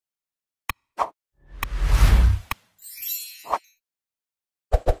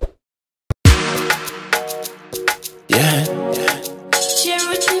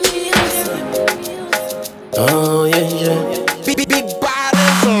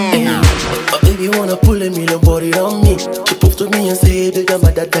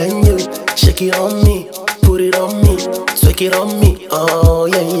shake it on me, put it on me, swag it on me, oh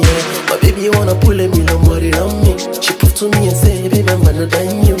yeah yeah. My baby wanna pull it, me no put it on me. She prove to me and say, baby I'm better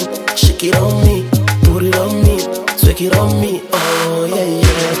than you. Shake it on me, put it on me, swag it on me, oh yeah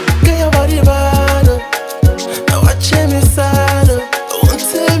yeah. Get your body bad, now watch me sad. Don't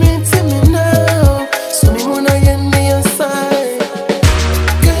tell me now, so me wanna get me inside.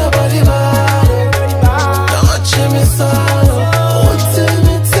 Get your body bad, now watch me sad.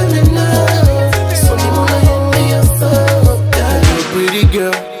 Don't tell me now, so me wanna get me inside. Yeah, you pretty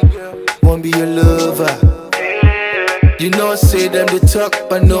girl, wanna be your lover. You know, say them they talk,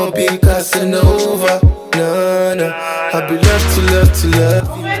 but no be Casanova. No, no, I be love to love you.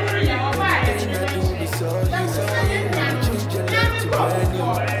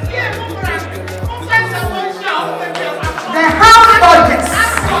 The house budgets.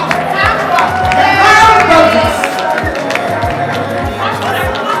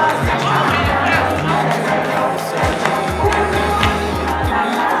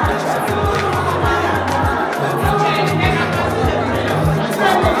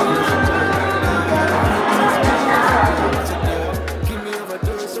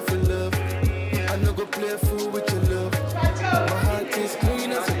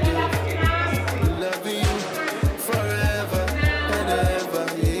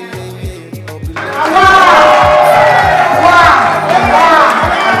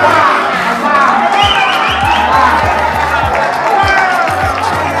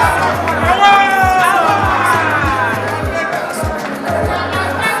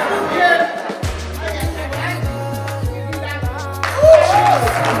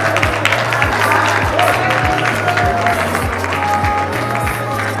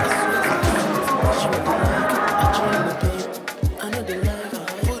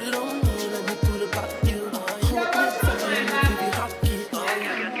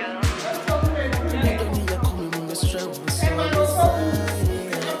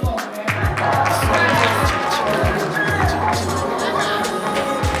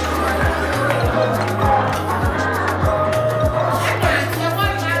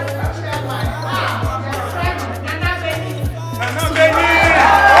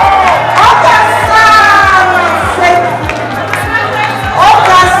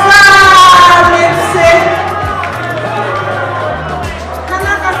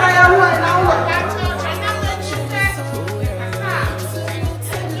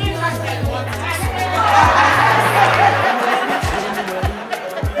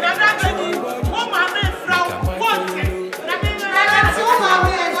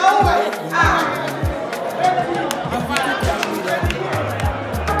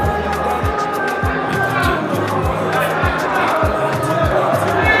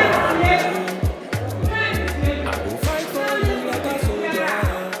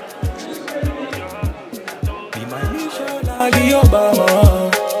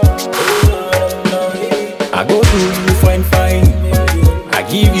 I go do you fine. I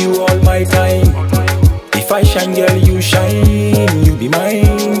give you all my time. If I shine, girl, you shine. You be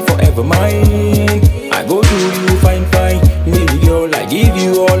mine, forever mine. I go do you fine. Baby girl, I give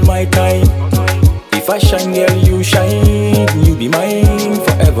you all my time. If I shine, girl, you shine. You be mine,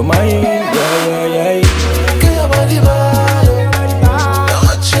 forever mine. Yeah. Get your body bad, now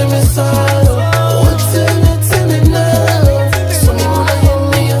watch me sad. Tell me now, so me wanna hear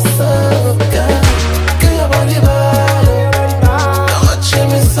me yourself. Get your body bad, now watch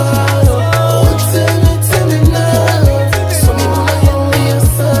me sad. Tell me now, so me wanna hear me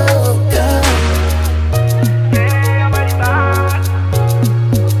yourself.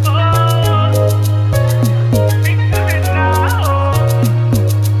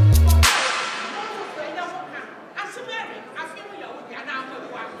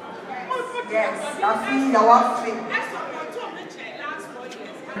 Yes, I feel your outfit.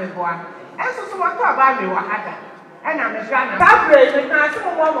 And so what about you? And I'm a Ghana. Fabric, you can't see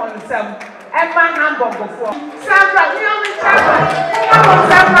one on some. And my hamburger before. Sandra, you only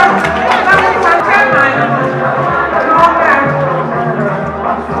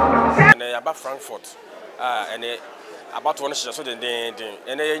and about Frankfurt. And about one shot so the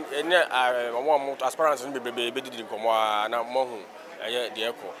and one more aspirants in baby did come on the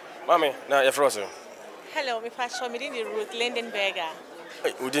echo. Mammy, now you're frozen. Hello, me fashion me in the route Lindenberger.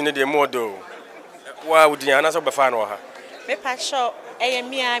 We didn't need more though. Why would you answer by fan or her? Me fashion a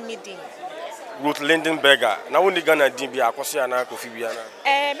mere meeting. Ruth Lindenberger. Now only gonna be a Cosiana, Kofi. Me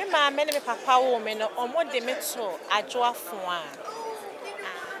mamma, me papa woman, or more de metro, a draw for one.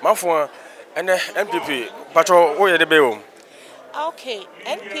 Mafua and the MPP, Patrol, where the bill? Okay,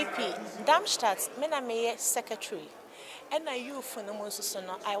 NPP, Darmstadt, Mename secretary. And I youth no mo so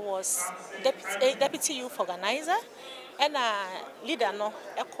no I was deputy youth organizer and leader no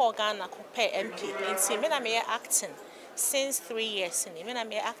e call Ghana compare MP nti me na me acting since 3 years ni me na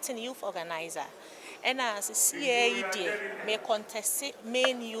me acting youth organizer and as CAED me contest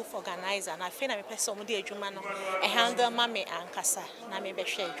main youth organizer na fe na me person mo de adwuma no e handle ma me ankasa na me be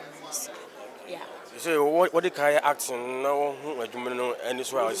hwe adwuma yeah. So what the kind of acting no adwuma no any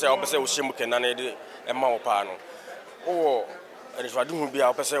so say obese wo hye mu kenane de e ma wo pa no oh and if I do be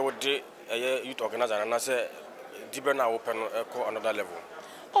a person would youth organizer and I say deeper now open another level.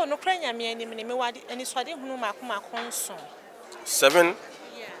 Oh no kranya me ani me wadi ani so ade hunu makoma konso 7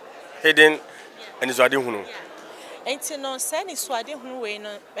 hidden and so ade hunu enti no say ni so ade hunu we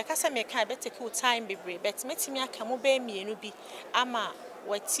no be ka say me kan be take time bebre but metimi aka mo be mienu bi ama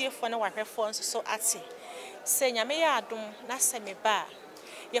watiefo na wahwefo nso so ate say nyame ya adom na se me ba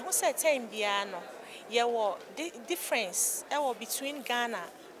ye hu say time bia no ye wo difference between Ghana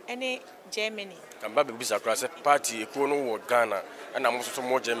and Germany. Can baby be across a party ekuo Ghana and I'm also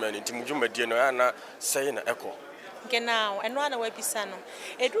more Germany nti mudwumadie no ana say na echo. Genau, and one way bisano.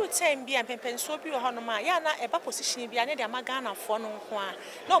 A do time be and penso bi honoma, ya na eba position bi ane de Ghana for no kwa.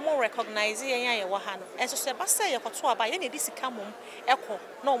 No more recognize ya wahano. As so Sebasa ya koto aba ye ne disika mum echo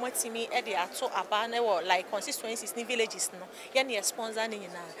no matimi e de ato aba na like constituencies ni villages no. Ya ne sponsor ni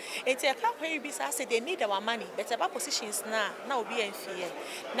nyina. Enti e ka hwe bi say they need our money, but eba positions na obi enfie.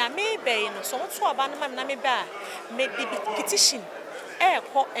 Na me be no so to aba na me ba me petition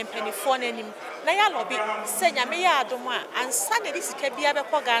ko empanifo nanim na ya lobby se nyame ya adom a ansa na di sika bia be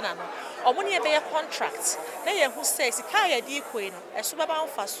ko Ghana no omo ne be contract na ye hu se sika ya di koi no eso baba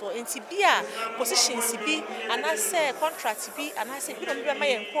mfa so enti bia positions bi anase contract bi anase bi no be ma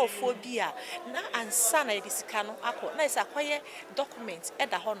ye nkofo bi a na ansa na ye di sika no akọ na isa kwaye document e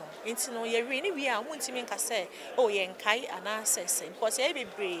da ho no enti no ye wi ni wi a mu ntimi nka se o ye nkai anase se because ye be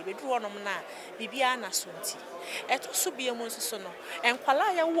bre be duru onom na bibia na so nti eto so bia mu nso so no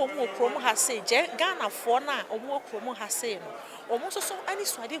enkwala ya wo mu okrom ha se je Ghana fo na omu okrom ha se no omu so ani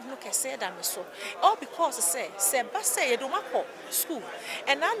so ade hunu kese da me so all because se ba se ye do makọ school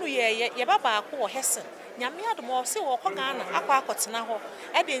and anu ye baba akọ hesen nyame adom se wo ko Ghana akotena ho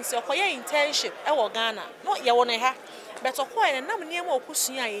e de nsi okoye internship e wo Ghana no ye wo ne ha beto ko en nam niam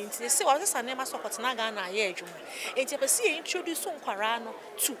okusua ye nti se wo sesa ne ma so kotena Ghana ye adwuma enti pe se ye introduce nkwara no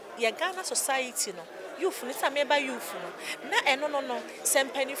to ye Ghana society no youth ni sameba youth no na eno no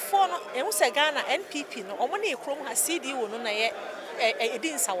sempanifo no ehu se Ghana NPP no omo na ekrom ha CD wo no na ye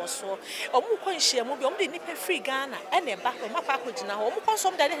edin sawoso omo ko nhia mu bi omo de nipa free Ghana ene ba omo kwa akogina ho omo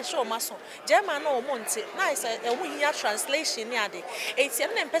konsom da de hwe omo so German na omo nte na ise omo hiya translation ni ade enti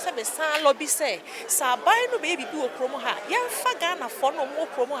ene mpesa be san lobby se sa ban no be bi okrom ha ye fa Ghana fo no omo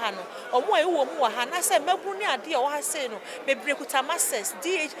okrom ha no omo ayi wo mu wa ha na se mabu ni ade o ha se no bebre kuta masters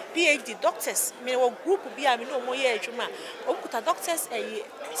PhD doctors me wo group bi a me no omo ye adwuma omo kuta doctors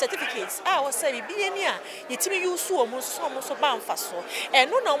certificates wo se bi ni a yetimi use omo so ba mfa so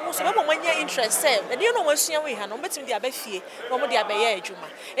eno na omo so be mo nya interest say e de no mo asua we ha no betimi de abafie no mo de abaye adwuma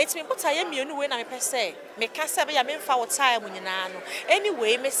etimi pota ye mienu we na me pese me ka se be ya me mfa wo time nyina no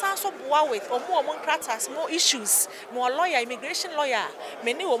anyway me san so boa with omo nkratas mo issues mo lawyer immigration lawyer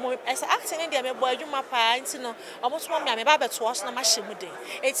me ni omo as acting in me boa adwuma pa nti no omo so me ba beto so na ma hye mu den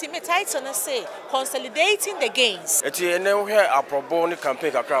etimi title na say consolidating the gains eti ene wo hwe aprobo ni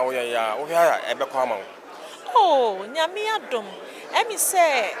campaign kakra wo ya wo hwe ebe kwa ma oh nyame adom emi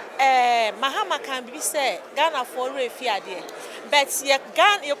say mahama kan bi say Ghana for refi ade but ye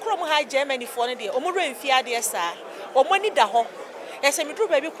Ghana ye krom ha Germany for ne de omo refi ade sa omo ni da ho yese mi dru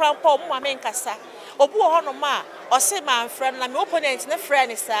ba bi kra mpa omo ma me nkasa obu ho no ma o se ma friend na me opponent ne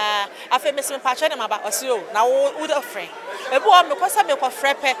friend sa afa me se me pa che na ma ba o se o na wo do friend ebu o me kwasa me kwa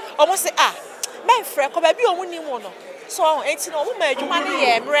frepe omo se me friend ko ba bi omo ni mu no so enti no omo ma adwuma ne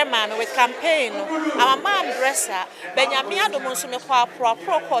ye mrema no with campaign no our man dresser benyame adom nso me kwa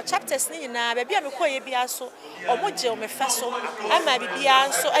pro chapters ni nyina ba bia me kwa ye bia so omo je o me fa so ama bibia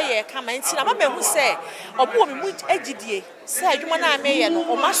nso aye kama enti na ma hu se omo me mu agidie se adwuma na me ye no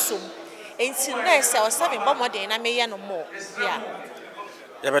o masom enti na se o sa me bomoden na me ye no mo bia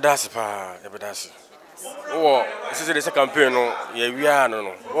ye bedase pa ye bedase wo se de campaign no ye wia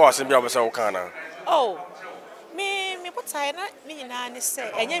no wo asem bia obesa wo kana oh me botai na ni nyina ne se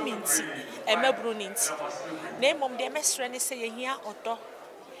enye mi nti emaburu ni nti na emom de mesre ne se yehia odo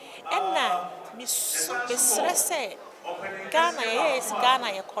enna mi besre se Ghana yes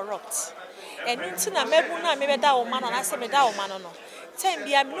Ghana ye corrupt enu nti na mabu na me beda wo ma no na se me da wo ma no no time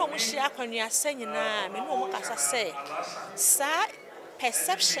bia me no mu hia akwanua se nyina me no mu kasa se sa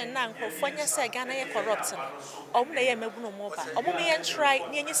perception na nkrofo say Ghana ye corrupt no na ye mabu no mo ba omo me yen try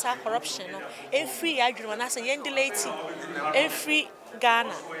na enyi sa corruption no every adwuma na say yen delete every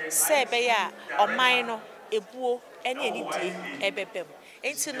Ghana say be ya oman no ebuo ene eni die ebebem.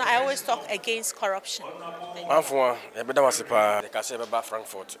 And I always talk against corruption. Manfo e be da wasepa ka say be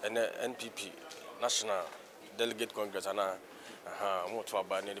Frankfurt and NPP National Delegate Congress ana mo to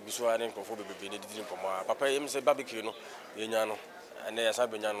aba ne biso ani nkofo bebe ne didi nkomo papa yem say barbecue no yenya no ene ya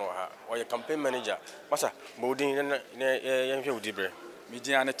sabenya no ha o campaign manager masa bodin ne yenhwe udibre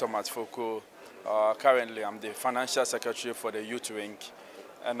Midiane Thomas Foko. Currently I'm the financial secretary for the youth wing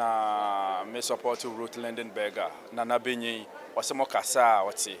and me support Ruth Lindenberger Nana Benyi wasemo kasa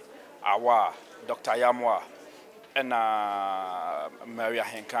wati awa Dr. Yamwa and Maria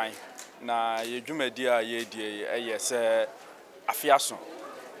Henkai na yedwumadi a yedie eye afiaso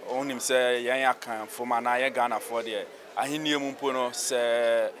onim se yan akan foma na ye Ghana for there ahenie mu mpo no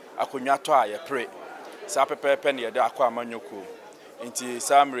se akonwato a ye pre sa pepepe ne ye de akwa amanyoko nti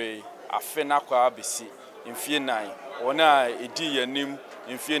samre afena kwa abisi mfie nan wona edi yanim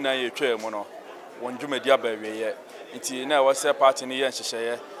mfie nan ye twa mu no won dwumadi abawe ye nti na wo se party ne ye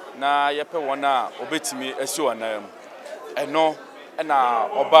nhyehyeye na ye pe wona obetimi asi wonam eno na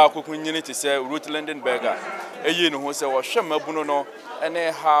oba kokunyini te se Ruth Lindenberger eyi no ho se wo hwe mabuno no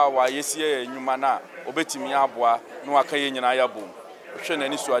ene ha wa yesie enwuma na obetimi aboa no aka ye nyina ya bom hwe na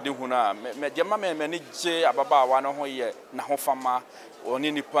ni suade hu na me de ma me ni je ababa wa no ho ye na ho fama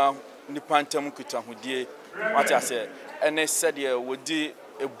oni nipa ntam kuta hudie wati ase ene sede wodi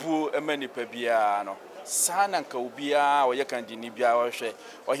ebu emanipa bia no sana nka obia wo ye kan di ni bia wo hwe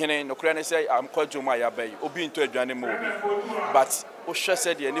ohene no kura ne se am kwadwom aya bai obi nto adwane ma obi but wo hwe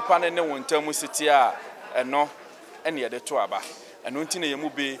sede nipa ne ne wontam siti a eno ene ye de to aba eno nti ne yemu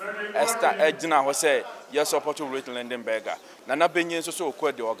be esta egina ho se ye support Ruth Lindenberger na benye so so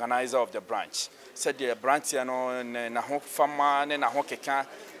the organizer of the branch said the branch no na ho fama ne na ho keka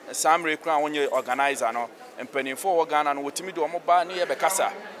samre kura wonye organizer no empanifo wo Ghana no wotimi de omoba ne ye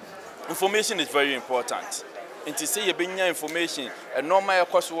bekasa. Information is very important. Inti say ye benya information e normal e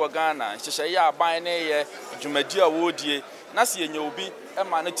kwaso wo Ghana hyehyɛ ya aban ne ye dwumadi a wodie na se yenya obi e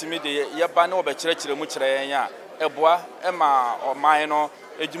ma no timi de ye ba ne wo be kyerɛkyerɛ mu kyerɛ yen a eboa e ma oman no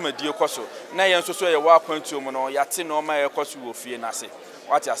edwumadi kwaso na yen so so ye wa akwantuo mu no yate normal e kwaso wo fie na se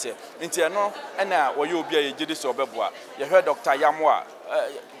what you say inti eno na wo ye obi a ye gidi so obeboa ye hwe Dr. Yamwa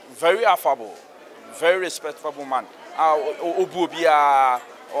very affable, very respectful man. Obu bia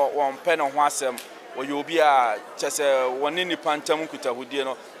on pen on wasem or you be a chess one in the pantam kutahudie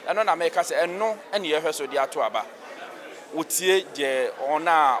no. And on America say, and no, and ye heard so the atuaba. Utie je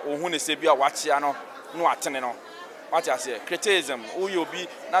ona ohun sebia wachiano no ateneno. What I say, criticism, who you be,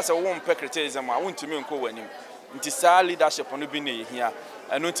 that's a one per criticism, I want to me uncle when him. It is our leadership on the bini here,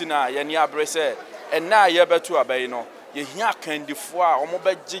 and Nutina, Yania Bresse, and now ye better obey no. Ye here can defoa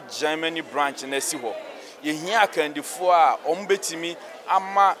omobeji Germany branch in Esiho. Ye here can defoa ombetimi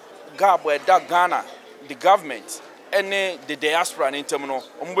ama gabo da Ghana, the government, and the diaspora in terminal,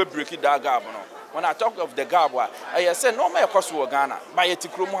 ombe break it da gabo no. When I talk of the gabo, I say no me cost to Ghana, by a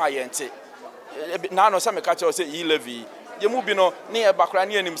tikrumu hayente. Now no some catch say e levy. Ye mu bi no near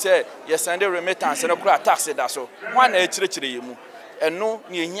bakrani anim say ye send remittance no kra tax da so. One e kyerɛkyerɛ ye mu. Eno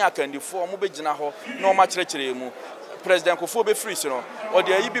ne ehia akandifo mo begina ho na o ma kyerɛkyerɛ ye mu. President Kofi be free so no o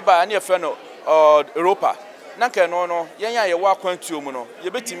de ayi bi ba na ye fe no Europa na nka no yen ya ye wa kwantuo mu no ye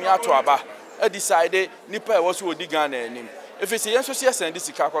betimi ato aba a decide nipa e wo so odi Ghana anim efese yen so se send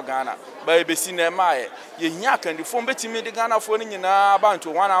sika akọ Ghana ba e besi na ma ye hia akandifo betimi de Ghana fo ni nyina ba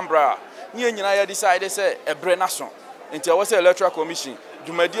nto one umbrella ni nyina ye decide say ebre na so nti e wo say electoral commission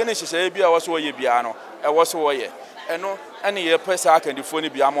dwumadie ne hyehyɛ bi a wo so ye bia no e wo so wo ye eno ene ye pesa akandifo ni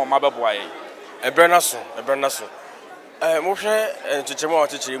bia ma beboa ye ebre na so mo hwɛ chichemo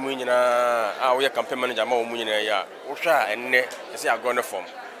chichiri mu nyina a wo ye campaign manager ma wo mu nyina ya wo hwɛ a enne ese agro ne form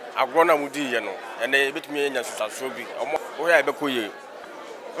agro na mudi ye no enne betumi nya susaso bi wo hwɛ a bekoye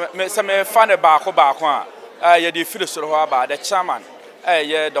me se me fa ne baako a ye de firi soro ho aba the chairman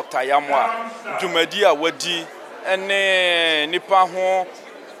ye Dr. Yamwa dwumadi a wadi enne nipa ho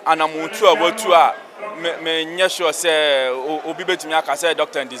anamuntu a watu a me nya sure say obi betumi aka say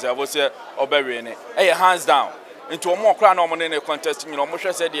doctor deserve say obewe ne hands down into omo kra na omo ne contest mi no omo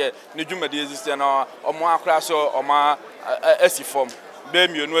hwe se de ne dwumadi exist na omo akra so omo asi form be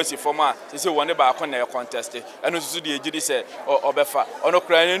mienu asi form a se woni ba akọ na contest eno susu de ejidi se obefa ono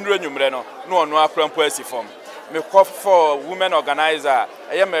kra ne nuru nwumre no na ono akra mpo asi form me call for women organizer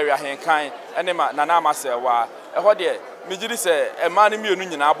eye Maria Henkan ene ma nana amasewa ho de me jidi se e ma ne mienu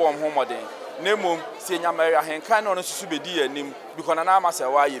nyina abom ho modern Nemo se nyamara henkan no susu bedi anim because na ama se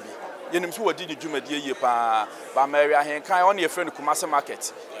wa ye bi yenim so wadi ni dwumadi ye pa ba mara henkan on ye friend Kumase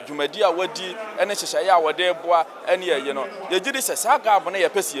market dwumadi a wadi ene hyehye a wode boa ene ye no ye gidi se saga abo na ye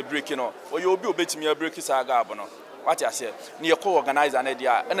pese ye break no oye obi obetimi ya break saga abo no what you say ni ye co organizer na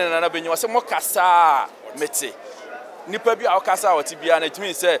dia ene na benyi wase mo kasa mete nipa bi a okasa wati bia na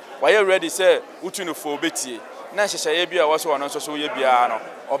timi se wa ye ready se utu no fo betie na hyehye ye bia wase wono so ye bia no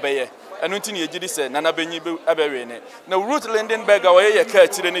obeye enu nti ne yegidi se nana benyi be abewe ne na Ruth Lindenberger wa ye ka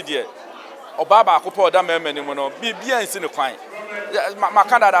tire ne die oba ba akopɔ da mema ne mu no bibia nsi ne kwan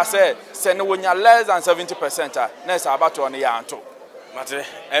makanda se ne wonya less than 70% na sa abato ne ya anto mate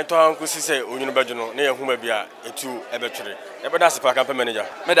ento ankusi se onyunu badwo no ne yehuma bia etu ebetwere ebeda se pa campaign manager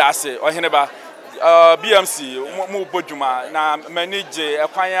me da ase ohene ba BMC mo bodwuma na manage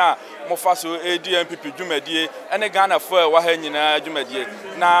ekwan a mo fa so ADMPP dwumadie ene Ghana for wa ha nyina dwumadie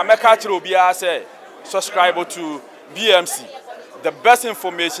na meka kire obi a say subscribe to BMC, the best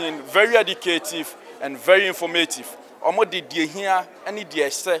information, very educative and very informative. Omo de die hia ene de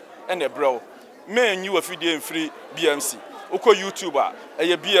ese ene bro me nyi wa fidie free BMC uko YouTuber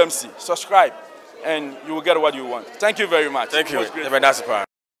BMC subscribe and you will get what you want. Thank you very much. Thank you. Ebeda se pa.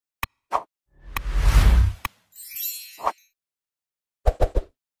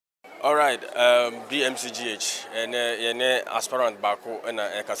 All right, BMCGH and yene aspirant bako and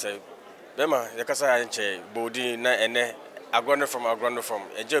ekase bema yakasa ya nche bodi na ene agrono from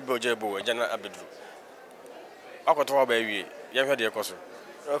ejebo ejana abedru akoto wa ba wie ye hwe de ekoso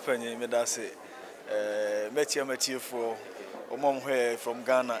ofanyi medase metiefo omom hwe from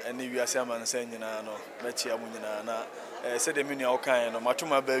Ghana ene wiase amansa nyina no metia mu nyina na se de menu awokan no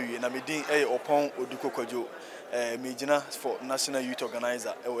matuma ba wie na medin opon odukokwajo Mijina for National Youth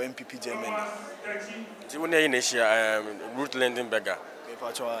Organizer or MPP Germany. Do you know Asia Ruth Lindenberger?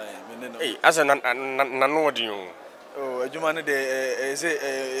 Hey, as a nanodium. Oh, you man, they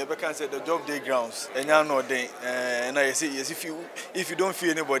say you can say the job day grounds, and you know they and I say yes, if you don't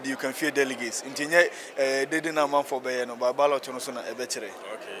fear anybody, you can fear delegates. In Kenya, they didn't have man for Bayano, but ballot on a better. Okay,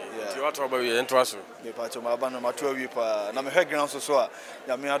 yeah. You are talking about your interest. The part of my band, my 12 years, and I'm a head grounds so.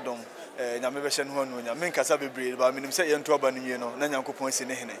 Yamiadom, Yamibeshan Honu, Yamin Casabi breed, but I mean, say Yantoban, you know, Nanyanko in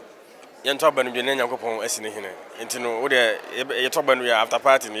Hene. Yantoban, Yanko is in Hene. And to know what you're talking after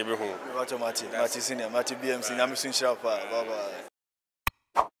party in your home. Mati Senior, Mati BMC, Namisun Sharp, Baba.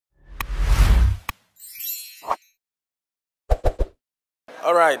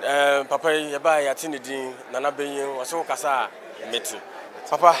 All right, Papa, Yabai, Atinidin, Nana Bayin, was so Casa, Meti.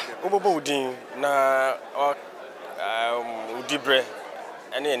 Papa, Ubo Din, na Udibre.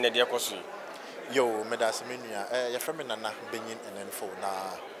 Any Nadia Kosu. Yo, Medas Minia, your friend Nana Benin and Info na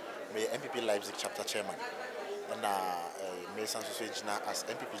me MPP Leipzig chapter chairman. And me Association as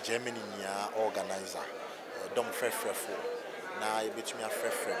MPP Germany organizer. Dom Frefre na between a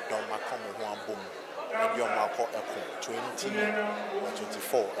Frefre, Dom Macom one boom, and your Marco Echo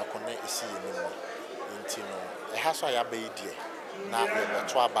 2024 Econe is seeing Intino. A house I obey dear. Now you're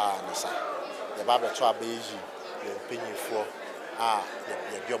Twaba Nessa. The Baba Twaba is you, opinion for.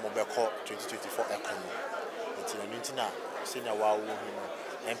 The mobile call 2024 economy. It's in Intina, senior wow,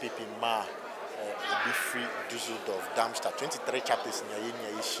 MPP Ma, be free Düsseldorf, Darmstadt, 23 chapters in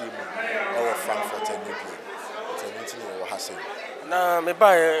your issue, or Frankfurt and Libya. It's an Intina Hassan. Now,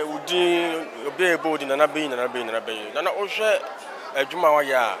 maybe would be able in an abbey and a bin and a bay. Nana Osha, a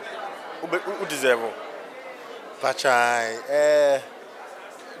Jumawaya, who deserve. Pachai,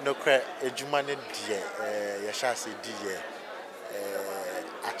 no credit, a Jumani dear, Yashasi dear.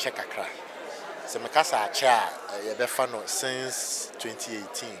 A check a crack. So, Macassa a chair, a befano since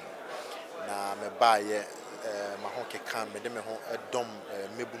 2018. Now, me buy my honky can, Madame a dom,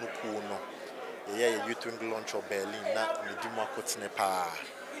 Mebunukuno, a year youth launch of Berlin, not Medima Cotsnepa,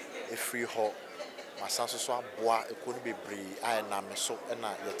 a free hall. My son so bois, it couldn't be bree, I am so and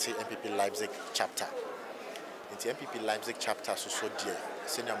I MPP Leipzig chapter. It's MPP Leipzig chapter, so dear.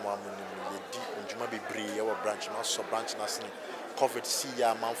 Senior Mamma, Juma be bree, our branch, not so branch, nothing. COVID see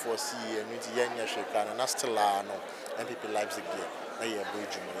ya man for see and Yanya Shekan and Astelano, MPP Leipzig there. I hear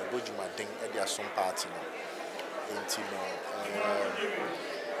Bojuma ding at their some party.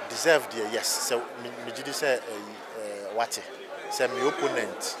 Deserved dear, yes. So, Mijidi say, what? Say, my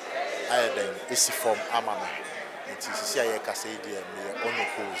opponent, I then is from Amama. And to see I can say, dear, me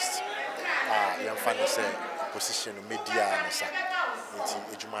unopposed. Young fan say, position media and say. It's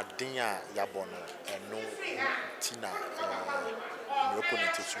Jumadina Yabono and no Tina, my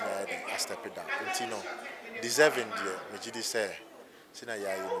opponent is married and step it down. Intino deserving dear, Majidi say, Sina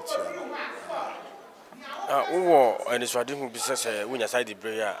Yai. And it's who business when you side the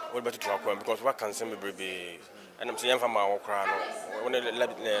prayer, what better to acquire because what can send me baby. And I'm saying from our crown, when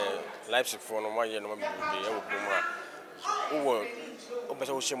Leipzig for no more year, no more.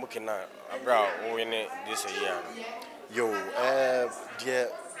 Better we should look in a brow or in this year. Yo, dear,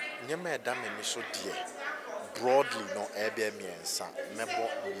 Nyame Adam and so dear. Broadly, no Airbnb and San Member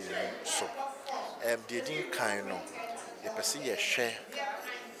so. They didn't kind no. You perceive a share,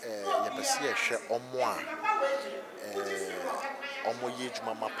 or more. Omo yage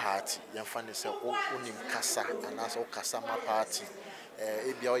mama party. Yan fani say onim kasa and as o kasama party.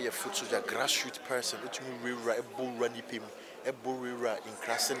 Ebi o ye foot to the grassroots person. Etumi rira e bull runny pim. E bull rira in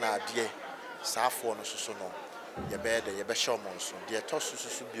krasi na adie. Sa afo no so no. Ye be show monso. De to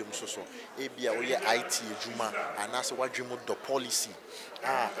so biom so. Ebi o ye IT adwuma and as wadwemo do policy.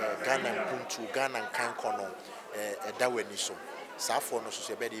 Ghana Puntu, Ghana kan kono da wani so. Sa afo no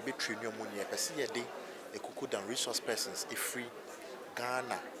so be de be train you mu ne pese ye de ekuku dan resource persons free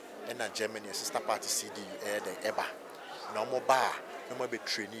Ghana and Germany sister party CDU the eba na mo ba na mo be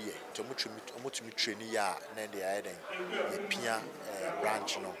train ye to mo tumi train ya na de aye den ye pia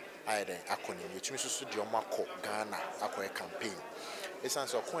branch no aye den akoni ye tumi so de o makọ Ghana akọ campaign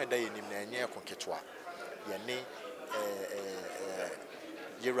essence o kon da ye nim na enye ekoketwa ye ne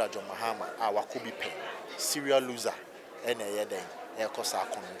Yerajo Mahama wakobi pen serial loser ena ye den e kosa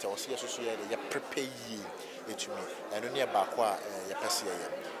akon nti o se so ye de ye prepare ye etumi eno ne ba ko a ye pese ye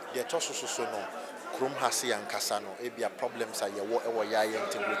de to so no krom hase yankasa no e bia problems a ye wo ya ye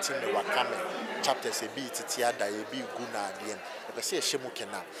integrity ne wakame chapters e bi titi ada e bi gu na ade e pese ye hyemu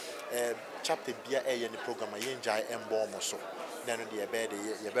kena chapter bia e ye ne program ye njai embo mo so na no de ye be de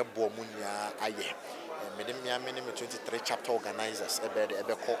ye be bo mu nya aye me 23 chapter organizers e be de e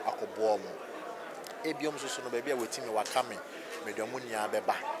be ko akobo mo ebiom so no ba bia wetimi wakame me de omunia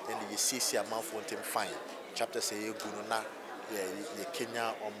beba and ye sisi amanfo ntem fine chapter say egu no na ye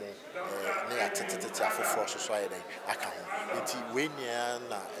Kenya omo na ya tetete afoforo so aye den aka ho nti we nia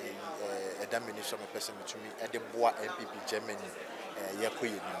na eda minister of person betumi e de boa MPP Germany ye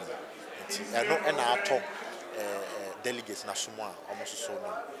koye ni nti eno e na ato delegates na somo a omo so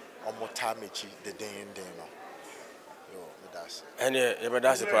no omo tamechi de den no and ye be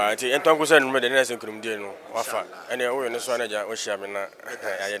that's party and tonko say no me de na senkunum die no wafa and ye wo ne so na ja wo hia me na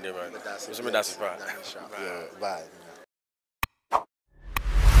aye de ba so me that's pa bye.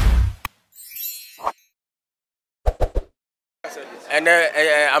 And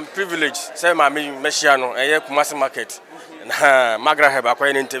I'm privileged say ma me mehia no eye Kumasi market na magra have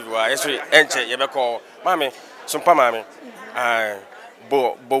akwa interview a yeso enche ye be call mami sumpa mami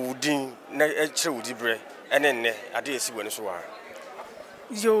bo wudin na eche wudi bre ene ne ade esi wani so wa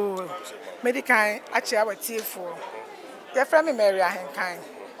yo medical achi awatie for ye fra me Mary ahenkan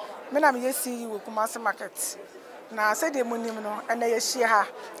me na me yesi wo Kumasi market na say de munim no ene ye hia ha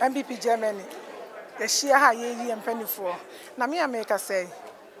MPP Germany ye hia ha ye yi empanifo na me America say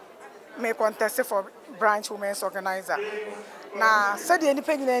me contest for branch women's organizer na say de ni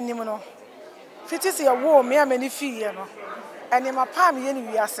panyina anim no fiti se ye wo me amani fiye no ene ma pa me ye ni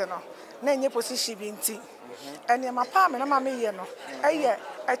wiase no na enye position bi nti ene ma pa me na ma me ye no eye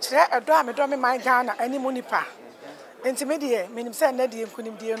e kire edo a me do me man Ghana ani mu nipa enti me de menim se na de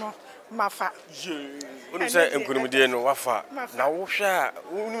nkunim die no mafa unu se nkunim die no wafa na wo hwe a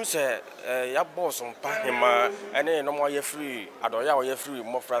unu se ya boss mpa hema ene no mo ye free adoya wo ye free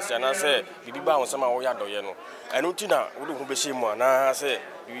mo France na se bibi ba won se ma wo ya doye no enu ti na wo hu be she mu na se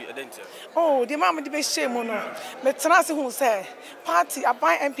oh the mama de be shame no me tena se hu se party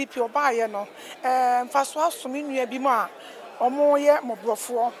aban MPP oba ye no mfaso asome nua bi mu a omo ye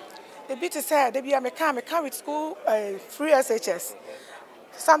mobrofo e bi te say de bia me can with school free SHS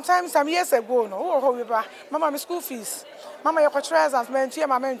sometimes some years ago no wo we ba mama me school fees mama your treasures me ntua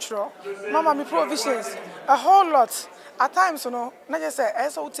mama ntro mama me provisions a whole lot at times no na just say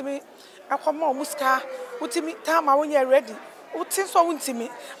eso utimi akwama muska utimi time when you ready utin so untimi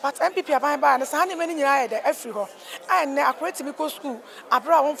but MPP aban ba na sa ne mani nyina ye afri ho an na akwati mi ko school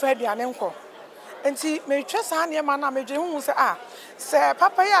abra won fa aduane nko enti me twa sa ne ma na me dwe hu se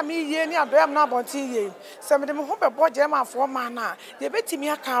papa ya mi ye ni adoyam na abonti ye se me de me ho be boje ma afo ma na ye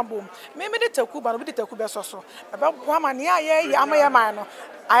betimi aka abom me de taku ba no be de taku be so so e be bo ama ne ye ama ye man no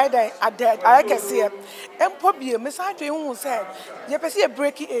I can see it. Empobie, Miss Andre, who said, ye pesi a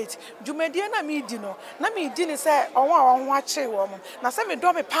breaky age. Jumediana na me dino. Na me dini say, oh, watch a woman. Now send me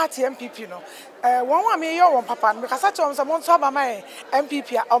do me party MPP no. One me your papa, because such on some months of my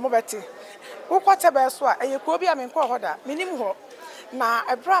MPP or Mobeti. Who quarter by swa, a Yakobi, I mean, call order, minimum. na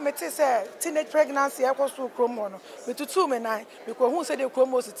ebra me te say teenage pregnancy e so kromo no me tutu me nan because hu say the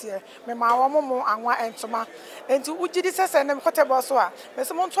kromo sitie me ma wo mo anwa entoma enti ugidi sese ne kotebo so a me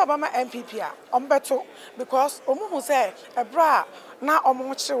se mo nto aba ma MPP a ombeto because omu hu say ebra na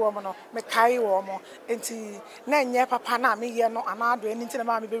omo chi wo mo no me kai wo mo enti na enye papa na me ye no anado eni nti na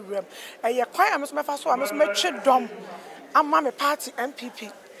ma me bewuram eye kwan a me so me fa so a me so me twe dom ama me party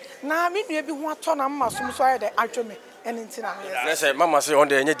MPP na me nua bi ho ato na mma so so aye de adwo me eni nti na me na say mama say on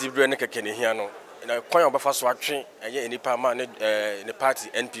de enye dibre ne keke ne hia no na kwan obefa so atwe eye enipa ma ne party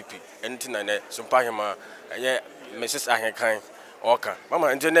NPP eni nti na ne so mpa hema eye Mrs. Ahenkan oka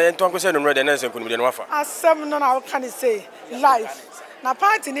mama nti ne nto anko say no no de na nse kunum de no afa asem no na can say life na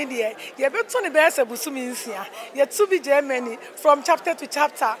party ni de ye beto ne be ese busumi nsia ye to be Germany from chapter to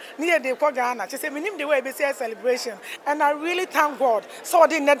chapter ni ye de ko Ghana che say minim the way be say celebration and I really thank God so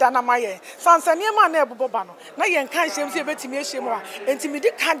de ne da na maye sansane ma na eboboba no na ye nkan hiem say betimi ehiem a enti mi di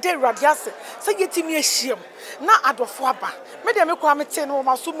ka de radiase say yetimi ehiem na adofo aba me de me kwa me te no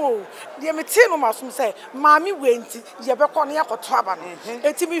masomo de me te no masom say maami wenti ye be ko na ye koto aba no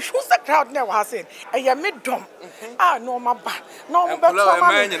enti mi hwu say crowd na wa say e ye me dom ah no maba no and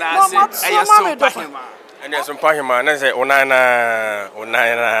there's some pahima and say onana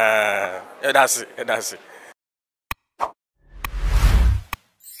that's it.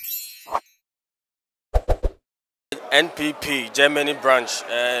 NPP Germany branch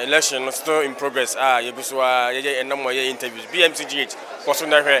election still in progress. Yebuswa ye enamo ye interviews BMCGH koso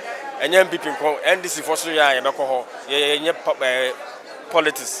na hwe enye NPP ko NDC for so ya ye beko ho ye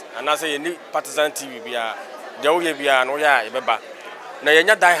politics and I say any partisan TV bia de wo ye bia no ya ye beba na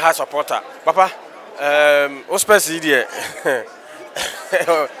yenya die hard supporter papa ospesi die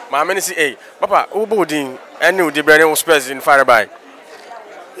ma many say papa wo bodin ene udi brane ospesi in fire by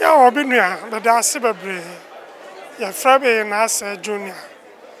ya obinua be da se bebre ya frabe na asa junior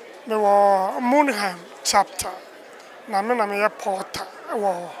me wo Munham chapter na me ye porter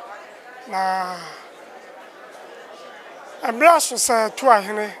wo na abra so say to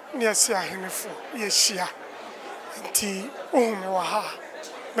ahene na yesi ahene fo ye hia nti me wa ha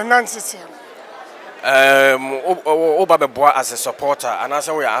me nansisi Oba beboa as a supporter and as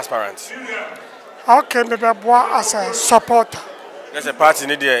we are aspirants. Okay, me beboa as a supporter. There's a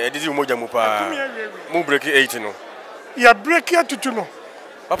party in there. Did you moja mupa? Mu break 8 no. Ya break ya tutu no.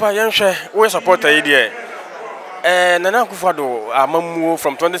 Papa yenhwe we supporter here. Nana Akufo-Addo amamu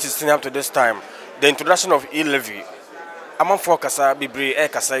from 2016 up to this time. The introduction of e-levy. Amanfo kasa bebre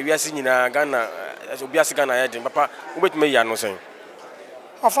kasa wiase nyina Ghana obiase Ghana ya din papa ubetime ya no sen.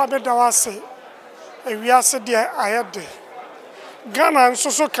 Afa be da wase wiase de ayede Ghana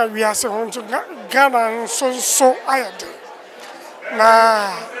nso ka wiase ho nso Ghana nso ayede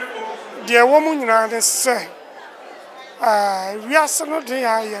na de wo mu nyina de se wiase no de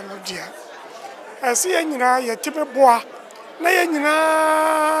aye no dia ese ye nyina ye tibe boa na ye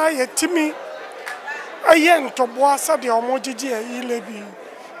nyina ye timi aye ntoboa sa de omogigi ilebi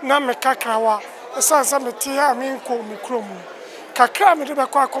na me kakrawa esansa me te ya me nko mu kromu kakra me de be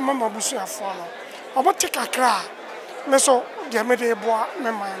kwa akoma mabusuafo no obote kakra me so de me de boa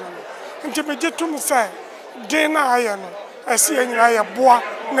me man no nti me jetum say de na aye no ese ye nyina ye boa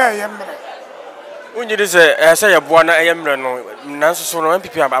na ye mre unyi de say ye boa na ye mre no nanso so no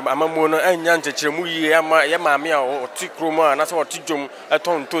MPP amamu no anya nchechiremu yi ama ye maame a oti kromu a na se oti dwom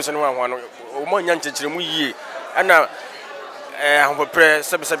eton to se no anwa no o mo anya nchechiremu yi ana ahopre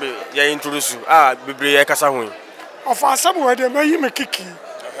sebe ye introduce bebre ye kasa ho of asabu we de mayi me kiki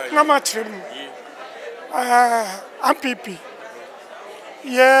na ma chiremu MPP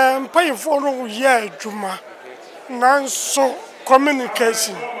ye mpayifo no ye adwuma nanso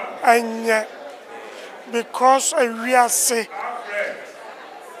communication anya because we are say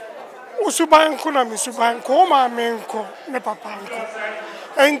usubanko na misubanko ma menko ne papanko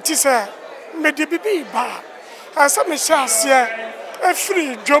enti se me de bibi ba asa me hyaase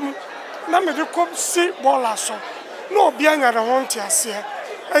free dwom na me de kom si bola so na obi anya de ho ntiase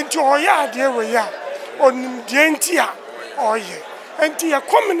enti oya ade we ya onim de enti a oye enti ya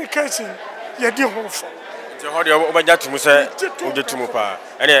communication ye di ho fo nti ho de obaja tumu se ojetumu pa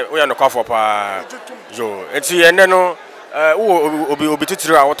ene we ya no kwafo pa yo enti ene no obi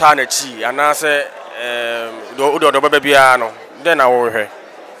titiri a wota na chi ana se do baba bia no den na wo hwe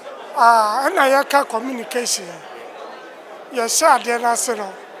ana ya ka communication ya sha de na se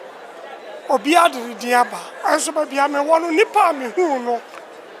no obi adu di aba anso ba bia me wono nipa me hu no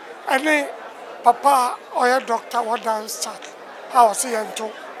ene papa oya doctor wadan start how se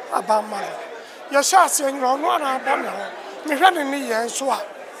yento aba ma ya sha se nyro no ana aba me ho me hwe ne ye nso a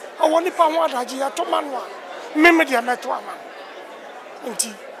owo nipa ho adaji ya to manu a me de meto ama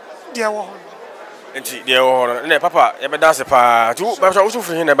nti de wo ho nti de wo ho ne papa ye be dance pa tu ba so wo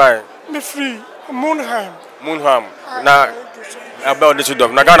free ne ba me free Moonham na about this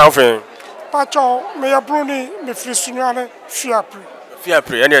dog na Ghana wo free pacho me ya bruni me free sunyane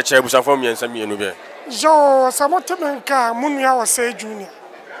fiapre ene e che busafo miensa mienu be yo samotemenka munua wo say junior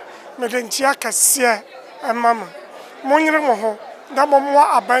me de ntia kase mama monyere mo ho da mo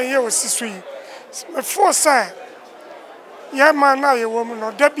aban ye osiso yi me fo say ye man na ye wo mu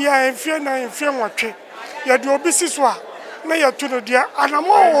no da bia enfie na enfie nwotwe ye de obi siso a na ye tu no dia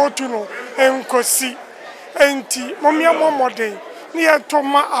anamo wo tu no enkosi enti momia momoden ni ye to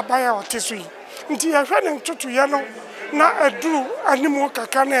ma aban ya oteso yi nti ye hwe ne ntutu ye no na aduru animu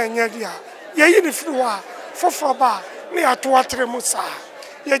kaka na enye dia ye yi ni firi wa foforo ba na ya to atere mu sa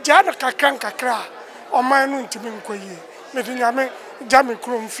ye ja da kakra oman no ntimi nkoyi me de nyame ja me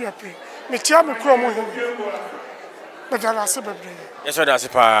krom fiapre me tia me krom ho me da la se bebre yes so da se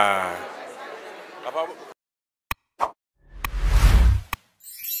pa papa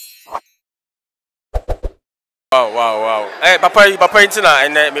wow papa intina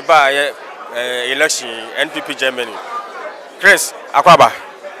ene me ba ye election NPP Germany Chris akwaba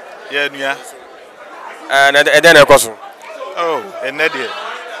ye nua and then ekoso oh enede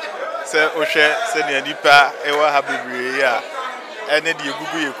se ohwe se ne nipa e wa ha bebre ya ene de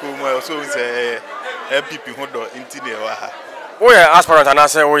egugu ye komo so se NPP ho do inti ne wa ha wo ye aspirant and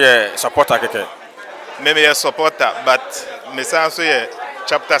say wo ye supporter keke me ye supporter but me sanso ye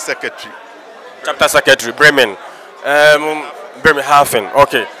chapter secretary Bremen Bremerhaven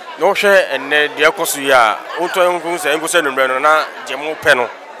okay no hwe ene de ekoso ya unto enku se numre no na jemu pe no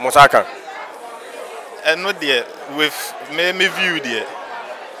musaka eno de with me view there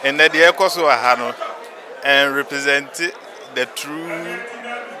ene de ekoso aha no and represent the true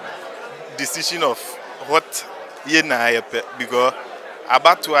decision of what ye na yepe because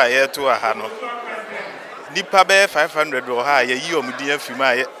abatu aye to aha no nipa be 500 o ha ye yi omudi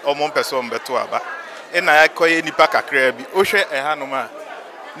afima ye omon person beto aba ena yakoye nipa kakra bi ohwe eha no ma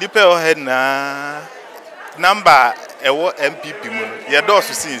nipa o he na number ewo MPP mu no ye do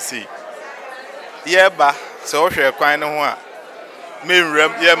so sinsi ye ba se ohwe kwan no ho a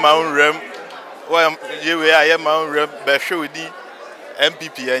menwram ye ma onwram wa ye we a ye ma onwram be hwe odi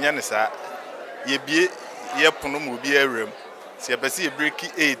MPP anya ne sa ye bie ye pono mu bi awram se pese ye break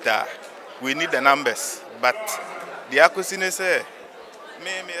 8 we need the numbers but the akusine say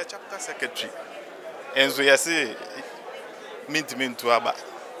me a chapter secretary enzo yase mintimintu aba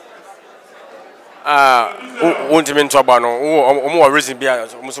wontimintu aba no omo reason bia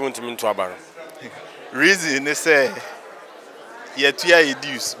omo so wontimintu aba no reason is say ye tua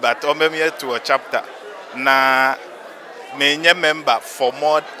reduce but omem ye to a chapter na me nye member for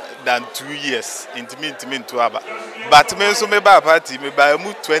more than 2 years intimintu aba but me so me ba party me ba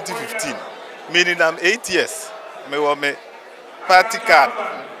mu 2015 meaning I'm 8 years me wo me party card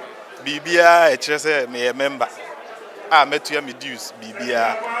bibia e kire say me a member metua me dues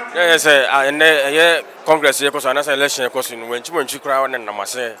bibia yes ye congress ye koso na say election ye koso no wanchi kura na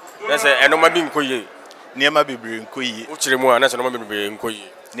namase yes enoma bi nkoye niema bebre nkoye o kire mu na say enoma bebre nkoye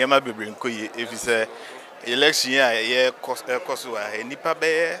niema bebre nkoye if say election ya ye koso a nipa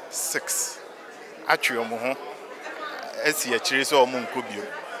be 6 atwe omo ho esi a kire say omo nkobio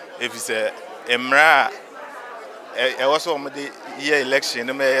if say emra was on the year election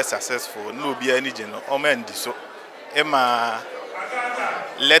no successful no be any general o man di so ema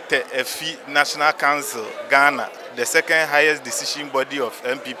let a fee National Council Ghana the second highest decision body of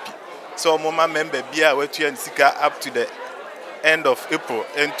MPP so mama member bia wetu and sika up to the end of April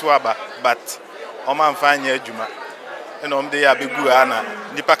into aba but o man fanya adwuma eno mde ya begu ana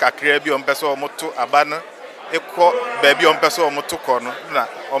nipa kakra bi o mpeso o moto aba no ekọ baabi o mpeso o moto kọ no na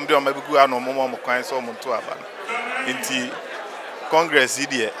o mde o mabegu ana o mo kwan so o moto aba no inti congress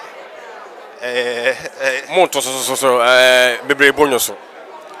idie monto so bebre bonyo so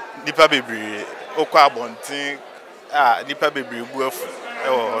nipa bebre okwa abontin nipa bebre bu afu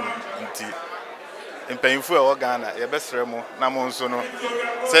ewo nti mpanyinfu e Ghana ye besere mo na mo nso no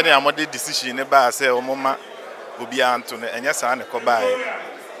se ne amode decision ne ba se o moma obi anto no enye sa ne ko bae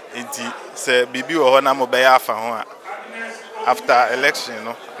nti se bibi wo ho na mo be ya afa ho a after election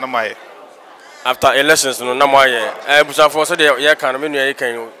no na mai after elections no na moye busafo so de ye kan me nua ye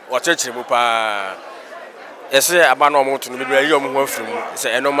kan o chechire mu pa ese aba na omo to no bibra yi omo ho afiri mu se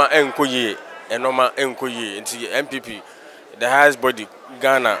enoma enkoye nti MPP the highest body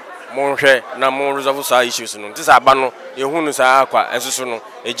Ghana mo hwe na mo resolve sa issues no nti se aba no ye hunu sa akwa enso no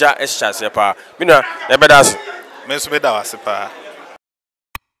eja ehya se pa me nua e bedas me so be da wase pa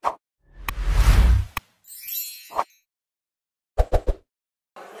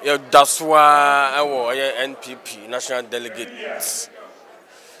ya daswa ewo NPP national delegates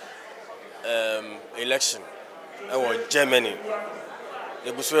election ewo Germany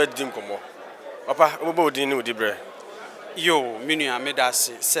eguso edim komo papa obo odin ni odibre yo minua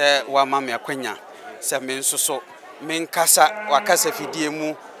medase se wa mama akwanya se me nsoso me nkasa wakasa fidie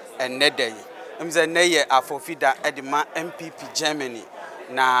mu ennedai mze neye afofida edima MPP Germany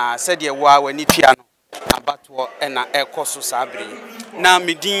na se de wa wani tua no abato na ekoso sabre na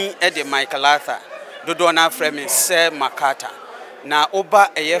medin ede Michael Arthur dodo na frame se Makata na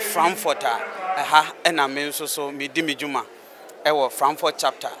oba eye Frankfurt aha na me nsoso medi medjuma ewo Frankfurt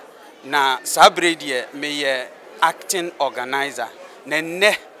chapter na sabre de meye acting organizer na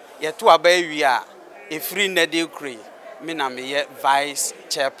ne yeto abawi a efri nede kri me na meye vice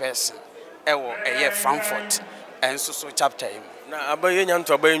chairperson ewo eye Frankfurt enso so chapter him na abaye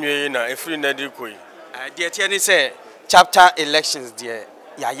nyanto abaye na efri nede koi de tie ni say chapter elections de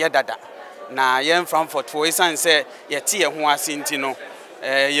ya yedada na ye Frankfurt for isan say yete ye ho asenti no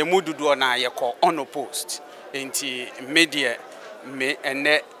ye mududu na ye ko on post enti media me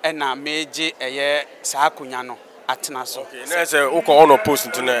ene na meje eye saakunya no atena so okay na say uko on post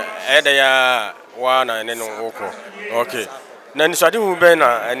nti na ede ya wa na ene no uko okay na ni swade hu be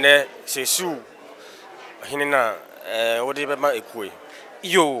na ene sesu hini na wodi be ma ekue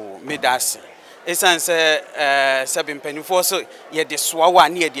yo medase esan se seven penifo so ye de soawa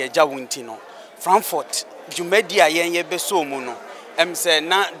na ye de agya wonti no Frankfurt jumadi a ye be so mu no se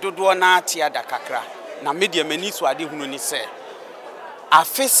na dodo na atia da kakra na media mani swade hunu ni se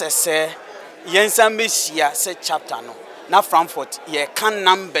afesese yensa mehia se chapter no na Frankfurt ye kan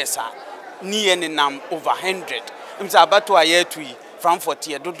numbers a ni ye nam over 100 se abato a ye tui Frankfurt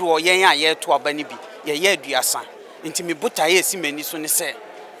ye dodo yen a ye to abani bi ye aduasa nti me buta ye si mani so ne se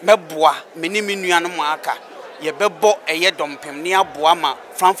meboa meni menuanom aka ye bebo eye dompem ne aboa ma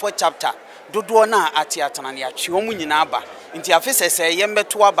Frankfurt chapter dodo na atiatana ne atwe omu nyina aba nti afesese ye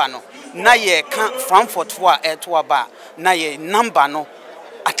mbeto aba no na ye ka Frankfurt fo a eto aba na ye number no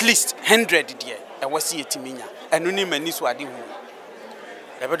at least 100 die e wasi yetiminya enu ni mani so ade hu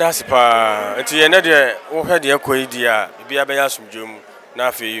e beda sipa nti ye ne de wo hwe de akoi di a bibia be ya asumdwom na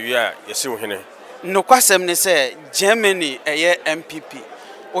afi wi a ye se wo hene no kwasem ne se Germany eye MPP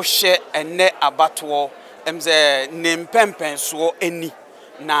o hye ene abato emze ne mpempenso eni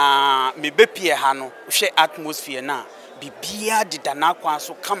na mebepie ha no hwe atmosphere na bibia dida na kwa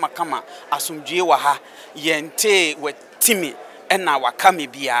so kama asumdwe wa ha yente wetimi ena wakame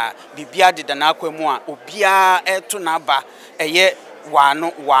bibia dida na kwa mu a obia eto na ba eye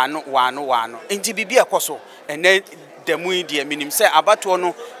wano enti bibia koso ene demu die minim se abato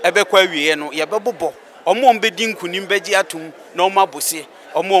no ebekwa wiye no yebebobo omo mbedi nkunim beji atum na omo abose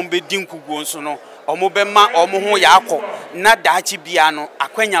omo mbedi nkuguo nso no omo bema omo ho yakọ na daachi bia no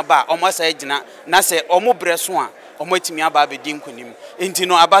akwanya ba omo asa agina na se omo breso a omo atimi aba bedi nkunim enti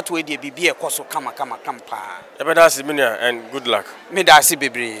no abato e die bibia ekoso kama kampa ebeda asiminia and good luck me da ase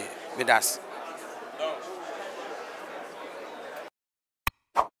bebre me da ase